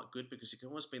would be quite good, because it can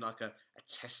almost be like a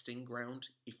testing ground,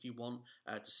 if you want,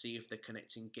 to see if they're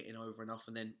connecting, getting over enough,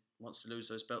 and then once they lose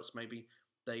those belts, maybe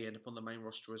they end up on the main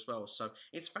roster as well. So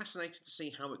it's fascinating to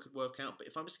see how it could work out. But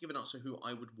if I was to give an answer who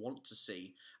I would want to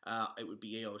see, it would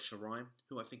be Io Shirai,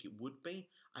 who I think it would be.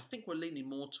 I think we're leaning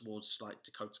more towards like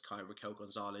Dakota Kai, Raquel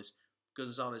Gonzalez.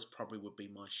 Gonzalez probably would be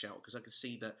my shout, because I can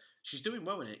see that she's doing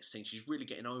well in NXT. She's really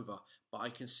getting over, but I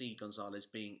can see Gonzalez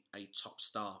being a top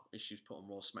star if she's put on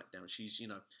Raw SmackDown. She's, you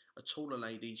know, a taller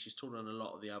lady. She's taller than a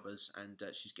lot of the others, and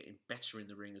she's getting better in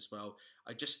the ring as well.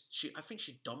 I think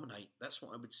she'd dominate. That's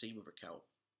what I would see with Raquel.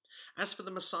 As for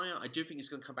the Messiah, I do think he's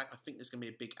going to come back. I think there's going to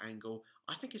be a big angle.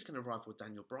 I think he's going to rival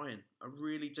Daniel Bryan. I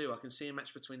really do. I can see a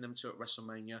match between them two at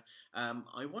WrestleMania.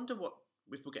 I wonder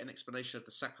if we'll get an explanation of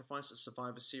the sacrifice at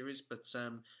Survivor Series, but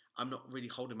I'm not really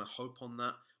holding my hope on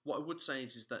that. What I would say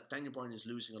is that Daniel Bryan is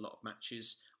losing a lot of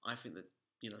matches. I think that,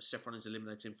 you know, Seth Rollins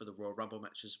eliminated him for the Royal Rumble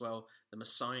match as well. The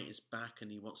Messiah is back, and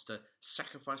he wants to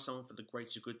sacrifice someone for the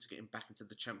greater good to get him back into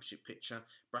the championship picture.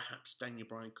 Perhaps Daniel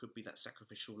Bryan could be that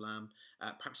sacrificial lamb.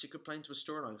 Perhaps he could play into a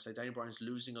storyline. Say Daniel Bryan's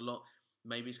losing a lot.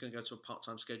 Maybe he's going to go to a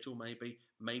part-time schedule.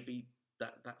 Maybe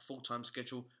that full-time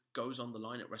schedule goes on the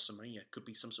line at WrestleMania. Could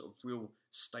be some sort of real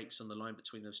stakes on the line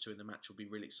between those two in the match. Will be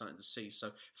really exciting to see.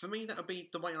 So for me, that would be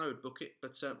the way I would book it.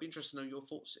 But it'd be interesting to know your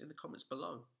thoughts in the comments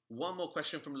below. One more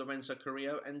question from Lorenzo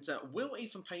Carrillo, and will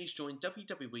Ethan Page join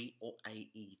WWE or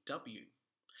AEW?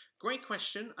 Great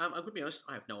question. I'm going to be honest,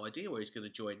 I have no idea where he's going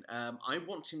to join. I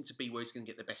want him to be where he's going to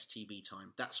get the best TV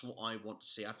time. That's what I want to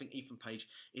see. I think Ethan Page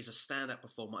is a stand-up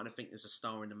performer, and I think there's a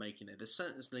star in the making there. There's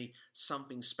certainly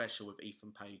something special with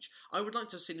Ethan Page. I would like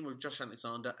to have seen him with Josh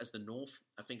Alexander as the North.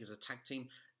 I think as a tag team,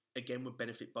 again, would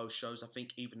benefit both shows. I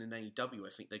think even in AEW,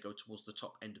 I think they go towards the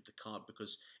top end of the card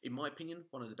because, in my opinion,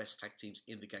 one of the best tag teams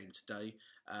in the game today.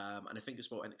 And I think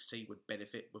as well NXT would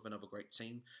benefit with another great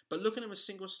team. But looking at him as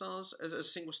a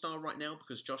single star right now,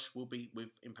 because Josh will be with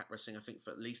Impact Wrestling, I think,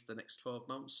 for at least the next 12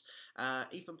 months,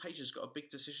 Ethan Page has got a big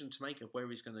decision to make of where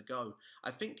he's going to go.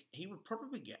 I think he would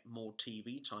probably get more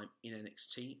TV time in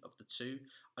NXT of the two.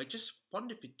 I just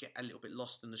wonder if he'd get a little bit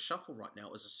lost in the shuffle right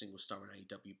now as a single star in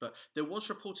AEW. But there was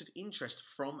reported interest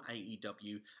from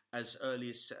AEW as early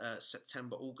as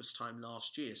September, August time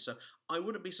last year. So I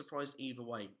wouldn't be surprised either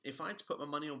way. If I had to put my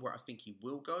money on where I think he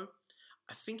will go,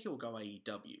 I think he will go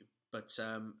AEW. But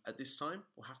at this time,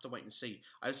 we'll have to wait and see.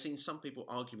 I've seen some people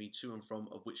argue me to and from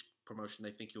of which promotion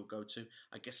they think he'll go to.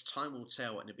 I guess time will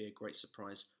tell, and it'll be a great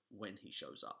surprise when he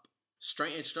shows up.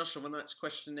 Straight Edge Josh on the next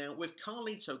question now. With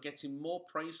Carlito getting more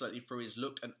praise lately for his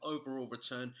look and overall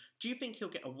return, do you think he'll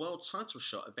get a world title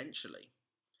shot eventually?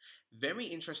 Very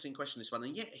interesting question, this one.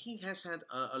 And yet, he has had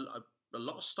a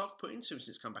lot of stock put into him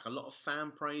since come back. A lot of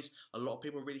fan praise. A lot of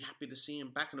people really happy to see him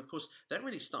back. And of course, that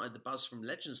really started the buzz from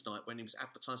Legends Night when he was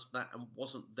advertised for that and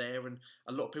wasn't there. And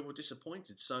a lot of people were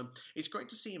disappointed. So it's great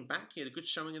to see him back. He had a good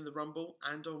showing in the Rumble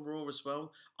and on Raw as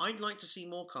well. I'd like to see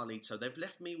more Carlito. They've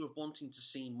left me with wanting to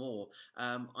see more.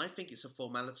 I think it's a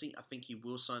formality. I think he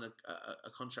will sign a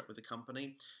contract with the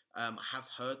company. I have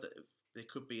heard that there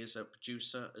could be as a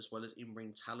producer as well as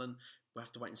in-ring talent. We'll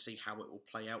have to wait and see how it will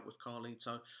play out with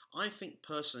Carlito. I think,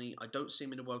 personally, I don't see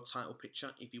him in a world title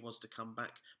picture if he was to come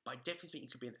back, but I definitely think he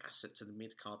could be an asset to the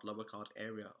mid-card, lower-card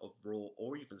area of Raw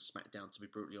or even SmackDown, to be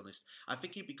brutally honest. I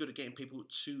think he'd be good at getting people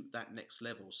to that next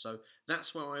level, so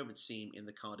that's where I would see him in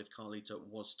the card if Carlito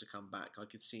was to come back. I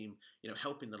could see him,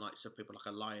 helping the likes of people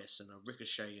like Elias and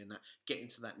Ricochet and that, getting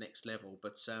to that next level.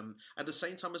 But at the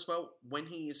same time as well, when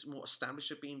he is more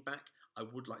established at being back, I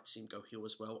would like to see him go heel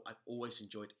as well. I've always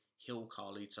enjoyed heel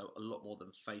Carlito a lot more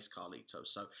than face Carlito.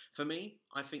 So for me,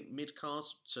 I think mid card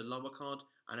to lower card,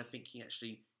 and I think he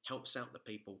actually helps out the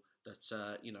people that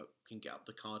can get up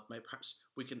the card. Maybe perhaps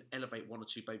we can elevate one or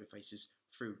two baby faces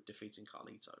through defeating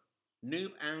Carlito.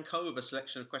 Noob and Cove, a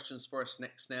selection of questions for us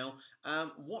next now.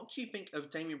 What do you think of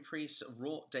Damian Priest's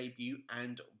Raw debut,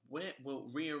 and where will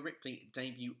Rhea Ripley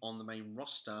debut on the main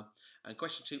roster? And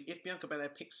question 2, if Bianca Belair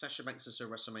picks Sasha Banks as her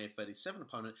WrestleMania 37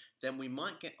 opponent, then we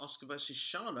might get Asuka versus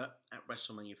Charlotte at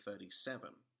WrestleMania 37.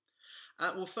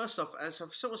 Well, first off, as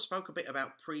I've sort of spoke a bit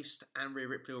about Priest and Rhea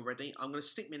Ripley already, I'm going to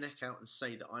stick my neck out and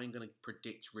say that I'm going to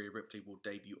predict Rhea Ripley will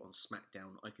debut on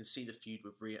SmackDown. I can see the feud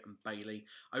with Rhea and Bayley.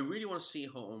 I really want to see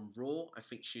her on Raw. I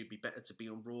think she'd be better to be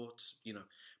on Raw to,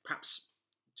 perhaps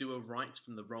do a right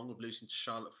from the wrong of losing to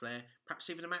Charlotte Flair. Perhaps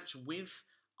even a match with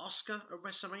Asuka at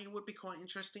WrestleMania would be quite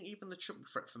interesting. Even the triple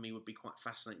threat for me would be quite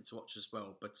fascinating to watch as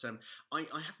well. But I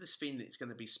have this feeling that it's going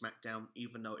to be SmackDown,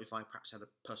 even though if I perhaps had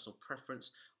a personal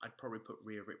preference, I'd probably put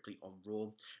Rhea Ripley on Raw.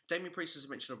 Damian Priest, as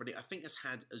I mentioned already, I think has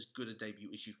had as good a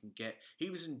debut as you can get. He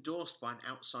was endorsed by an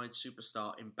outside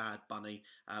superstar in Bad Bunny,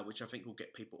 which I think will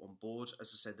get people on board.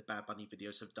 As I said, the Bad Bunny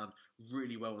videos have done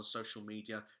really well on social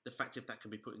media. The fact if that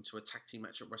can be put into a tag team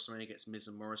match at WrestleMania against Miz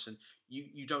and Morrison,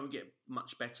 you don't get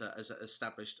much better as an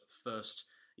established first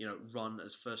run,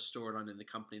 as first storyline in the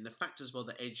company. And the fact as well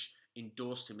that Edge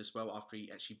endorsed him as well after he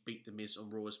actually beat The Miz on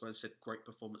Raw as well and said great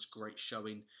performance, great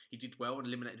showing. He did well and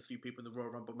eliminated a few people in the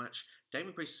Royal Rumble match.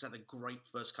 Damian Priest has had a great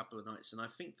first couple of nights, and I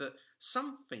think that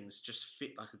some things just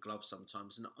fit like a glove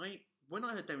sometimes. And when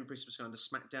I heard Damian Priest was going to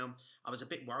SmackDown, I was a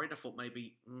bit worried. I thought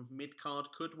maybe mid-card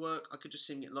could work. I could just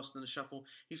see him get lost in the shuffle.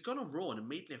 He's gone on Raw and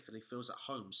immediately I feel he feels at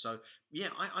home. So, yeah,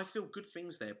 I feel good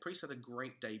things there. Priest had a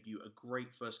great debut, a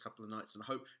great first couple of nights, and I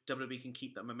hope WWE can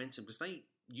keep that momentum because they,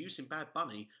 using Bad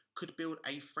Bunny, could build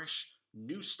a fresh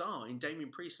new star in Damian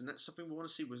Priest, and that's something we want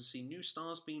to see. We want to see new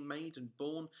stars being made and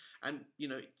born, and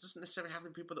it doesn't necessarily have the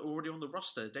people that are already on the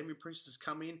roster. Damian Priest has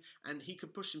come in and he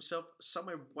could push himself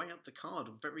somewhere way up the card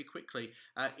very quickly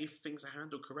if things are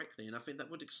handled correctly, and I think that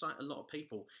would excite a lot of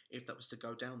people if that was to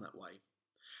go down that way.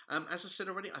 As I've said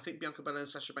already, I think Bianca Belair and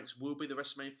Sasha Banks will be the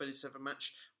WrestleMania 37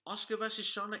 match. Asuka versus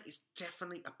Charlotte is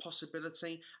definitely a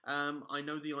possibility. I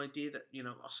know the idea that,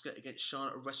 Asuka against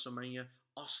Charlotte at WrestleMania,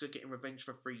 Asuka getting revenge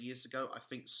for 3 years ago, I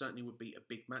think certainly would be a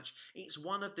big match. It's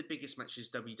one of the biggest matches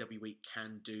WWE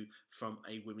can do from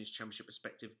a women's championship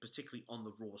perspective, particularly on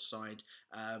the Raw side.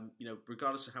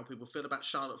 Regardless of how people feel about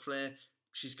Charlotte Flair,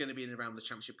 she's going to be in around the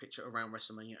championship picture around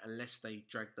WrestleMania unless they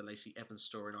drag the Lacey Evans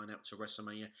storyline out to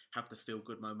WrestleMania, have the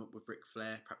feel-good moment with Ric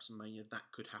Flair, perhaps in Mania, that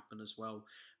could happen as well.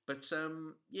 But,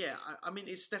 I mean,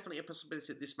 it's definitely a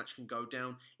possibility that this match can go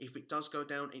down. If it does go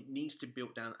down, it needs to be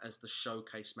built down as the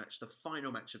showcase match, the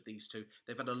final match of these two.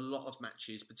 They've had a lot of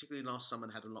matches, particularly last summer,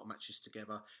 and had a lot of matches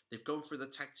together. They've gone through the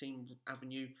tag team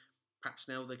avenue. Perhaps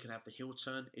now they could have the heel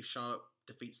turn. If Charlotte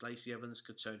defeats Lacey Evans,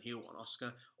 could turn heel on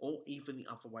Asuka, or even the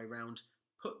other way around.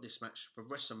 Put this match for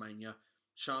WrestleMania.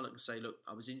 Charlotte can say, look,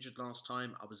 I was injured last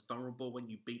time. I was vulnerable when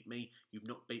you beat me. You've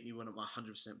not beat me when I'm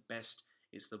 100% best.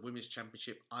 It's the Women's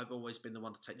Championship. I've always been the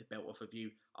one to take the belt off of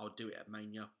you. I'll do it at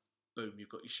Mania. Boom, you've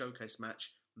got your showcase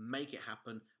match. Make it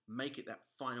happen. Make it that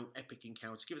final epic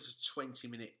encounter. Give us a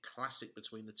 20-minute classic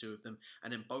between the two of them,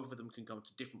 and then both of them can go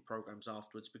into different programs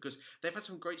afterwards, because they've had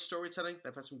some great storytelling,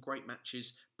 they've had some great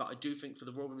matches, but I do think for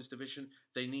the Raw Women's division,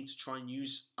 they need to try and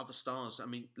use other stars. I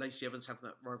mean, Lacey Evans having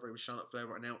that rivalry with Charlotte Flair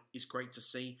right now is great to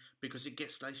see, because it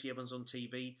gets Lacey Evans on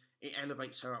TV, it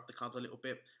elevates her up the card a little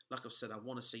bit. Like I've said, I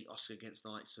want to see Asuka against the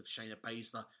likes of Shayna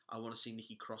Baszler, I want to see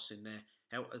Nikki Cross in there.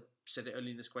 Hell, I said it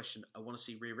earlier in this question, I want to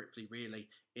see Rhea Ripley really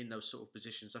in those sort of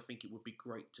positions. I think it would be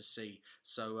great to see.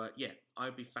 So, yeah,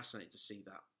 I'd be fascinated to see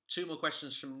that. Two more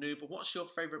questions from Noob. What's your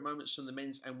favourite moments from the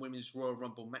men's and women's Royal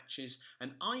Rumble matches?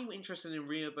 And are you interested in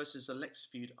Rhea versus Alexa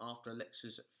feud after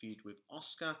Alexa's feud with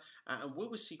Asuka? And will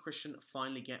we see Christian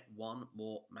finally get one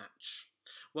more match?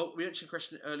 Well, we mentioned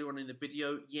Christian earlier on in the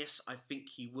video. Yes, I think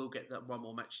he will get that one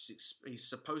more match. He's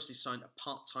supposedly signed a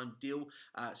part-time deal,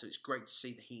 so it's great to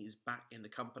see that he is back in the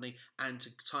company. And to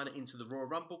tie it into the Royal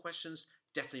Rumble questions,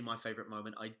 definitely my favourite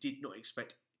moment. I did not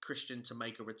expect Christian to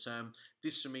make a return.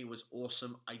 This for me was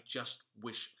awesome. I just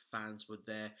wish fans were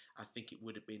there. I think it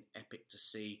would have been epic to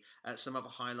see. Some other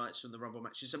highlights from the Rumble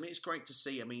matches. I mean, it's great to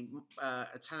see. I mean,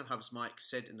 Italian Hubs Mike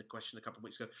said in the question a couple of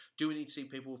weeks ago, do we need to see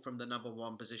people from the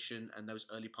 #1 position and those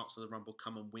early parts of the Rumble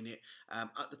come and win it?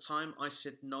 At the time, I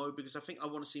said no, because I think I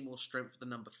want to see more strength for the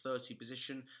number 30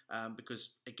 position, because,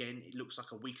 again, it looks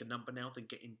like a weaker number now than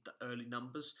getting the early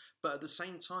numbers. But at the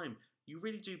same time, you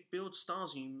really do build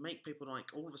stars, and you make people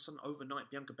like, all of a sudden, overnight,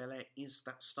 Bianca Belair is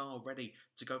that star ready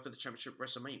to go for the championship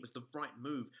WrestleMania. It was the right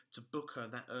move to book her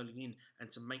that early in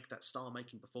and to make that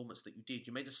star-making performance that you did.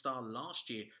 You made a star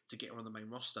last year to get her on the main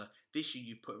roster. This year,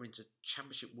 you've put her into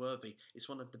championship worthy. It's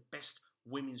one of the best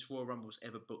women's Royal Rumbles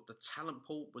ever booked. The talent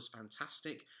pool was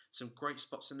fantastic. Some great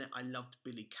spots in there. I loved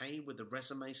Billie Kay with the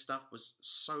resume stuff. It was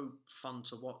so fun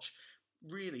to watch.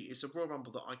 Really, it's a Royal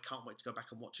Rumble that I can't wait to go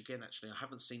back and watch again, actually. I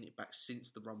haven't seen it back since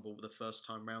the Rumble the first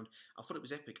time round. I thought it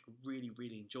was epic. I really,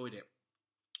 really enjoyed it.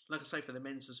 Like I say, for the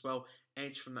men's as well,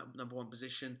 Edge from that #1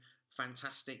 position,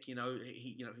 fantastic.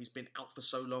 He's been out for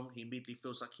so long. He immediately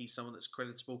feels like he's someone that's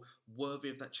creditable, worthy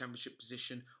of that championship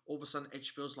position. All of a sudden,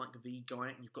 Edge feels like the guy,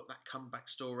 and you've got that comeback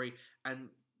story. And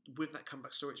with that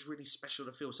comeback story, it's really special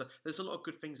to feel. So there's a lot of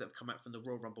good things that have come out from the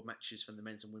Royal Rumble matches, from the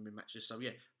men's and women matches. So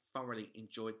yeah, thoroughly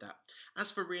enjoyed that.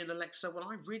 As for Rhea and Alexa, well,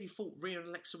 I really thought Rhea and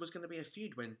Alexa was going to be a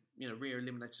feud when, Rhea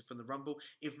eliminated from the Rumble.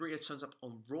 If Rhea turns up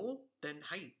on Raw, then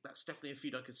hey, that's definitely a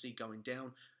feud I could see going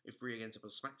down. If Rhea ends up on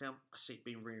SmackDown, I see it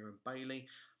being Rhea and Bayley.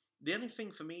 The only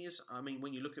thing for me is, I mean,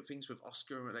 when you look at things with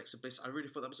Asuka and Alexa Bliss, I really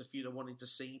thought that was a feud I wanted to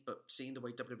see, but seeing the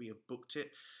way WWE have booked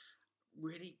it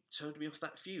really turned me off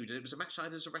that feud. It was a match I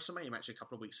had as a WrestleMania match a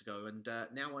couple of weeks ago, and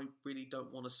now I really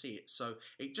don't want to see it. So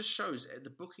it just shows the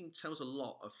booking tells a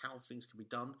lot of how things can be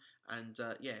done, and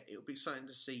yeah, it'll be exciting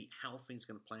to see how things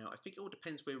are going to play out. I think it all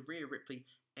depends where Rhea Ripley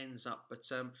ends up,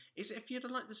 but is it a feud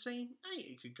I'd like to see? Hey,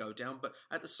 it could go down, but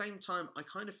at the same time, I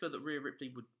kind of feel that Rhea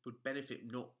Ripley would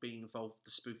benefit not being involved with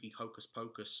the spooky hocus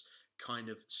pocus kind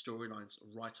of storylines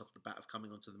right off the bat of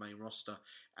coming onto the main roster.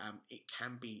 It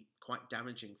can be quite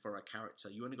damaging for a character.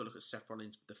 You only got to look at Seth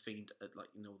Rollins with The Fiend at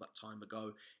that time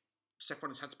ago. Seth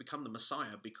Rollins had to become the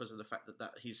Messiah because of the fact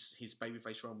that his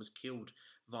babyface run was killed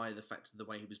via the fact of the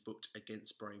way he was booked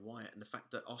against Bray Wyatt, and the fact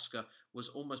that Asuka was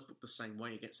almost booked the same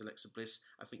way against Alexa Bliss.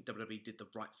 I think WWE did the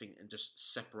right thing and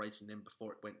just separating them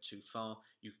before it went too far.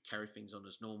 You could carry things on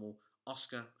as normal.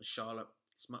 Asuka and Charlotte,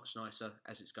 it's much nicer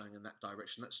as it's going in that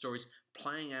direction. That story's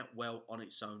playing out well on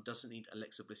its own. Doesn't need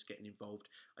Alexa Bliss getting involved.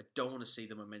 I don't want to see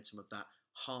the momentum of that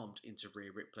harmed into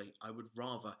Rhea Ripley. I would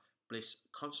rather Bliss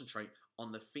concentrate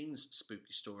on the Fiend's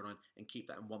spooky storyline and keep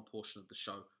that in one portion of the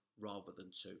show rather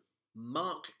than two.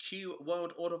 Mark Q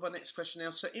World Order of our next question now.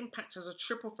 So Impact has a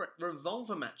triple threat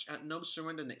revolver match at No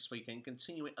Surrender next weekend,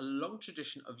 continuing a long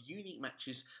tradition of unique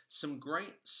matches, some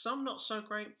great, some not so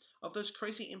great, of those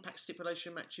crazy Impact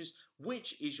stipulation matches.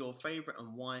 Which is your favourite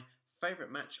and why?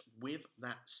 Favourite match with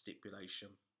that stipulation?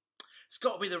 It's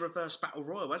got to be the Reverse Battle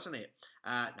Royal, hasn't it?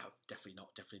 No, definitely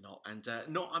not. And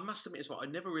I must admit as well, I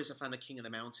never was a fan of King of the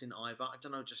Mountain either. I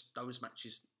don't know, just those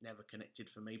matches never connected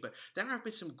for me. But there have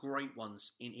been some great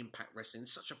ones in Impact Wrestling.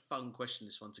 It's such a fun question,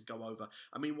 this one, to go over.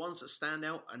 I mean, ones that stand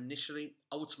out initially,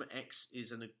 Ultimate X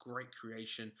is a great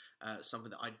creation,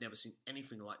 something that I'd never seen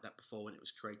anything like that before when it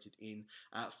was created in.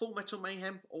 Full Metal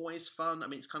Mayhem, always fun. I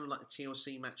mean, it's kind of like a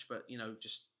TLC match, but,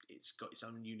 just it's got its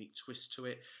own unique twist to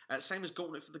it. Same as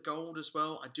Gauntlet for the Gold as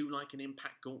well. I do like an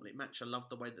Impact Gauntlet match. I love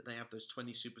the way that they have those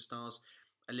 20 superstars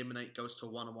eliminate, goes to a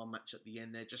one-on-one match at the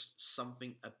end. They're just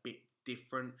something a bit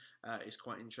different. Is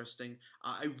quite interesting.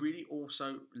 I really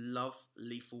also love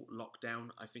Lethal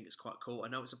Lockdown. I think it's quite cool. I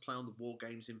know it's a play on the War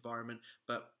Games environment,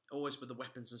 but always with the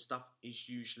weapons and stuff is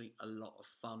usually a lot of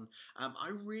fun. I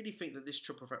really think that this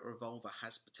Triple Threat Revolver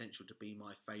has potential to be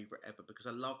my favourite ever because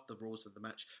I love the rules of the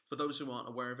match. For those who aren't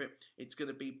aware of it, it's going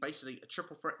to be basically a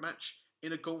triple threat match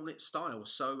in a gauntlet style.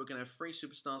 So we're going to have 3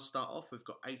 superstars start off. We've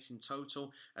got 8 in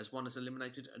total. As one is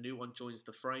eliminated, a new one joins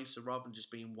the fray. So rather than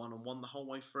just being one-on-one the whole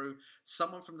way through,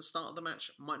 someone from the start of the match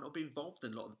might not be involved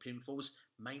in a lot of the pinfalls,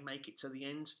 may make it to the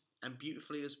end. and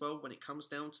beautifully as well when it comes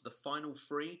down to the final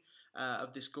three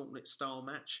of this gauntlet style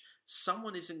match.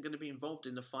 Someone isn't going to be involved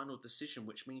in the final decision,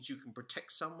 which means you can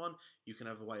protect someone, you can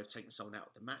have a way of taking someone out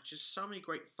of the match. There's so many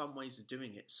great fun ways of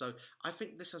doing it. So I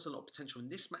think this has a lot of potential, and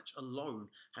this match alone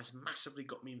has massively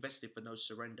got me invested for No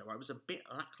Surrender. I was a bit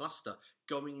lackluster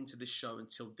going into this show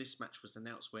until this match was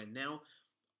announced, where now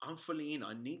I'm fully in.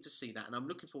 I need to see that, and I'm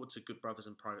looking forward to Good Brothers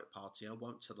and Private Party. I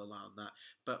won't tell a lie on that.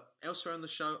 But elsewhere on the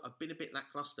show, I've been a bit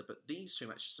lackluster, but these two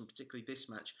matches, and particularly this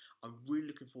match, I'm really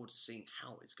looking forward to seeing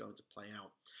how it's going to play out.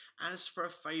 As for a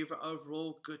favourite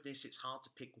overall, goodness, it's hard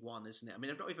to pick one, isn't it? I mean,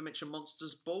 I've not even mentioned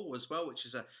Monsters Ball as well, which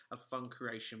is a fun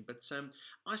creation, but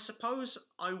I suppose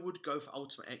I would go for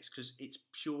Ultimate X because it's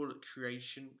pure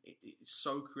creation. It's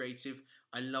so creative.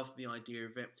 I love the idea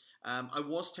of it. I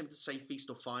was tempted to say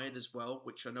Feast or Fired as well,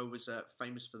 which I know was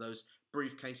famous for those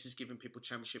briefcases giving people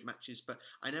championship matches, but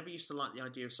I never used to like the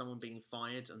idea of someone being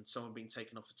fired and someone being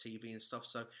taken off of TV and stuff,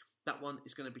 so that one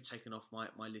is going to be taken off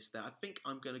my list there. I think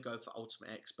I'm going to go for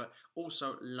Ultimate X, but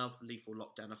also love Lethal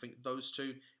Lockdown. I think those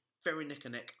two, very neck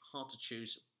and neck, hard to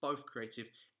choose, both creative.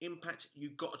 Impact,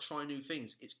 you've got to try new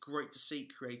things. It's great to see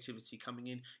creativity coming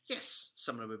in. Yes,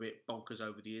 some of them are a bit bonkers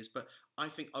over the years, but I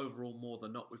think overall, more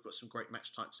than not, we've got some great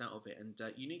match types out of it, and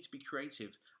you need to be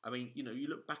creative. I mean, you know, you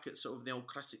look back at sort of the old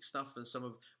classic stuff, and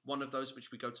one of those,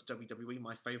 which we go to WWE,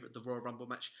 my favourite, the Royal Rumble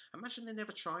match. Imagine they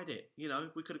never tried it. You know,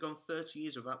 we could have gone 30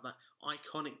 years without that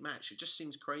iconic match. It just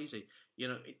seems crazy. You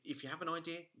know, if you have an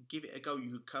idea, give it a go.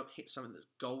 You could hit something that's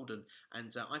golden,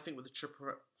 and I think with the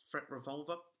Triple Threat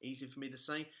Revolver, easy for me to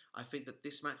say, I think that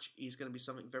this match is going to be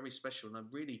something very special, and I'm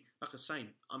really, like I say,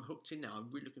 I'm hooked in now. I'm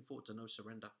really looking forward to No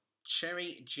Surrender.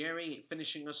 Cherry Jerry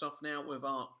finishing us off now with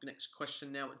our next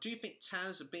question now. Do you think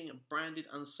Taz being branded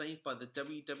unsafe by the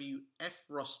WWF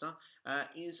roster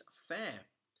is fair?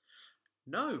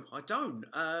 No, I don't.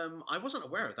 I wasn't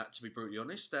aware of that, to be brutally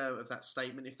honest, of that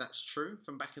statement, if that's true,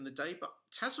 from back in the day. But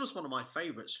Taz was one of my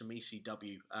favourites from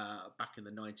ECW back in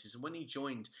the 90s. And when he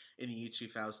joined in the year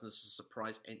 2000 as a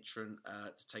surprise entrant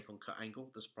to take on Kurt Angle,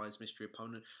 the surprise mystery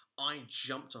opponent, I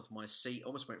jumped off my seat,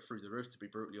 almost went through the roof, to be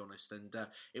brutally honest. And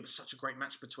it was such a great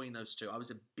match between those two. I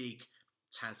was a big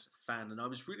Taz fan, and I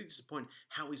was really disappointed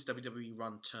how his WWE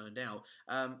run turned out.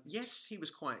 Yes, he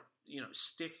was quite,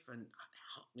 stiff and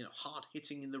hard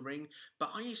hitting in the ring,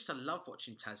 but I used to love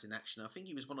watching Taz in action. I think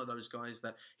he was one of those guys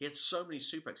that he had so many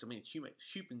suplex. I mean,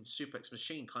 human suplex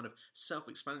machine, kind of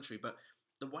self-explanatory, but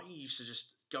the way he used to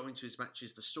just go into his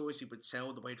matches, the stories he would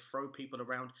tell, the way he'd throw people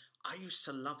around, I used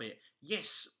to love it.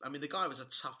 Yes, I mean, the guy was a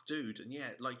tough dude, and yeah,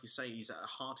 like you say, he's a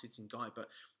hard-hitting guy, but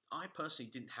I personally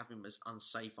didn't have him as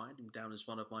unsafe. I had him down as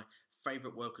one of my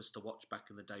favourite workers to watch back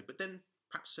in the day. But then,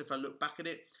 perhaps if I look back at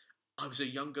it, I was a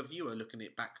younger viewer looking at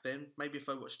it back then. Maybe if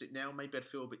I watched it now, maybe I'd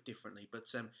feel a bit differently. But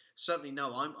certainly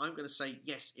no, I'm going to say,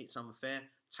 yes, it's unfair.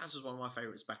 Taz was one of my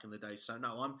favourites back in the day. So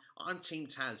no, I'm Team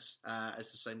Taz,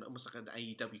 as the same, almost like an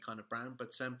AEW kind of brand.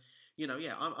 But,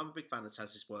 yeah, I'm a big fan of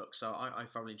Taz's work. So I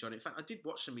thoroughly enjoyed it. In fact, I did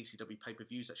watch some ECW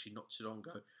pay-per-views actually not too long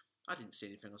ago. I didn't see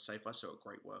anything unsafe. I saw a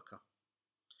great worker.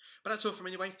 But that's all from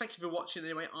me anyway. Thank you for watching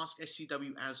anyway. Ask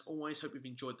SCW as always. Hope you've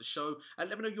enjoyed the show.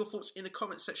 Let me know your thoughts in the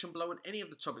comment section below on any of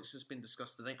the topics that's been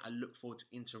discussed today. I look forward to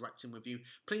interacting with you.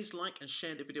 Please like and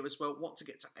share the video as well. Want to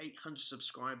get to 800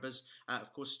 subscribers.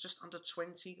 Of course, just under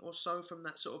 20 or so from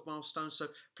that sort of milestone. So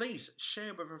please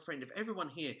share with a friend. If everyone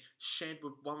here shared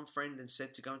with one friend and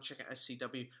said to go and check out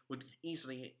SCW, would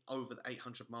easily hit over the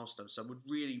 800 milestone. So I would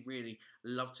really, really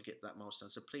love to get that milestone.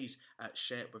 So please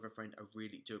share it with a friend. I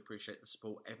really do appreciate the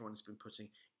support everyone has been putting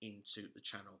into the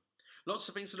channel. Lots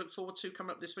of things to look forward to coming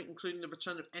up this week, including the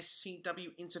return of SCW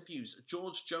interviews.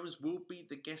 George Jones will be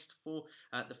the guest for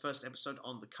the first episode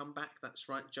on The Comeback. That's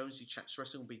right, Jonesy Chats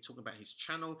Wrestling will be talking about his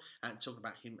channel and talking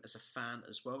about him as a fan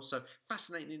as well. So,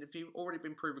 fascinating interview, already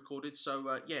been pre-recorded.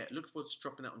 So, yeah, look forward to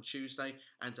dropping that on Tuesday.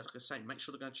 And like I say, make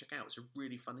sure to go and check it out. It's a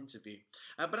really fun interview.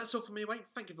 But that's all from me anyway.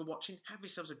 Thank you for watching. Have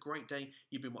yourselves a great day.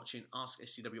 You've been watching Ask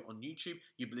SCW on YouTube.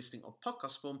 You've been listening on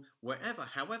podcast form,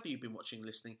 however you've been watching and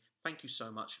listening. Thank you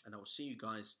so much, and I will see you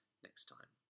guys next time.